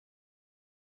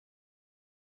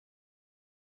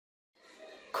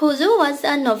Kozo was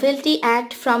a novelty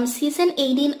act from season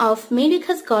 18 of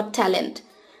America's Got Talent.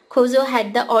 Kozo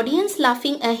had the audience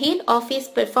laughing ahead of his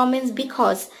performance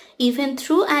because even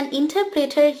through an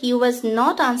interpreter he was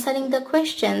not answering the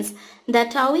questions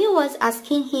that Howie was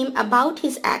asking him about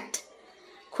his act.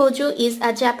 Kozo is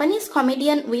a Japanese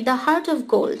comedian with a heart of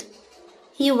gold.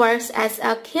 He works as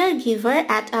a caregiver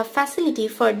at a facility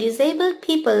for disabled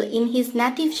people in his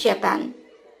native Japan.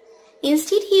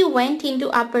 Instead, he went into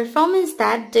a performance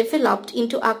that developed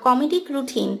into a comedic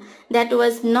routine that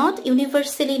was not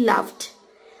universally loved.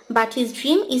 But his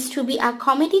dream is to be a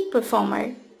comedic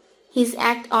performer. His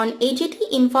act on AGT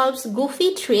involves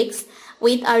goofy tricks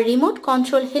with a remote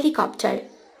control helicopter.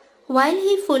 While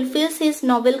he fulfills his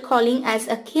noble calling as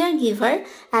a caregiver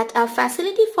at a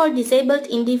facility for disabled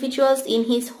individuals in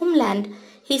his homeland,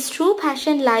 his true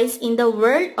passion lies in the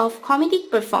world of comedic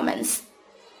performance.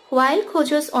 While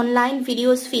Kozo's online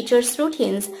videos features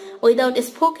routines without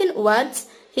spoken words,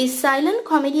 his silent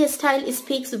comedy style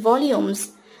speaks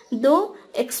volumes, though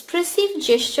expressive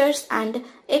gestures and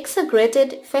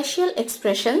exaggerated facial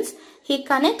expressions, he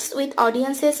connects with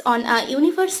audiences on a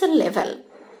universal level.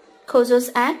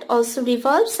 Kozo's act also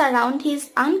revolves around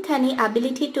his uncanny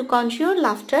ability to conjure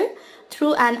laughter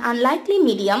through an unlikely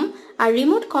medium, a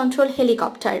remote control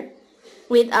helicopter.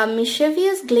 With a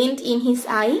mischievous glint in his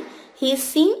eye, he is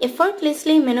seen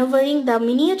effortlessly maneuvering the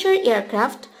miniature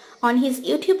aircraft on his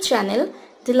YouTube channel,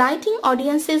 delighting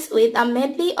audiences with a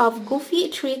medley of goofy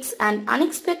tricks and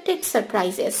unexpected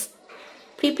surprises.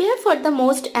 Prepare for the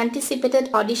most anticipated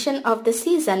audition of the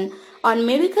season on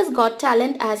America's Got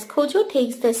Talent as Kozo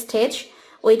takes the stage.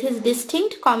 With his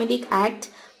distinct comedic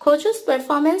act, Kozo's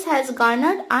performance has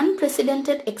garnered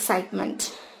unprecedented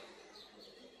excitement.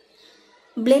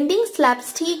 Blending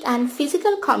slapstick and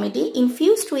physical comedy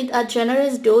infused with a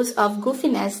generous dose of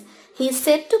goofiness, he is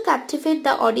set to captivate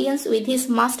the audience with his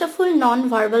masterful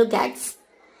non-verbal gags.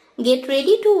 Get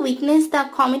ready to witness the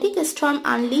comedic storm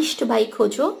unleashed by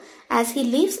Kozo as he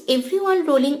leaves everyone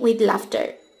rolling with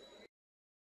laughter.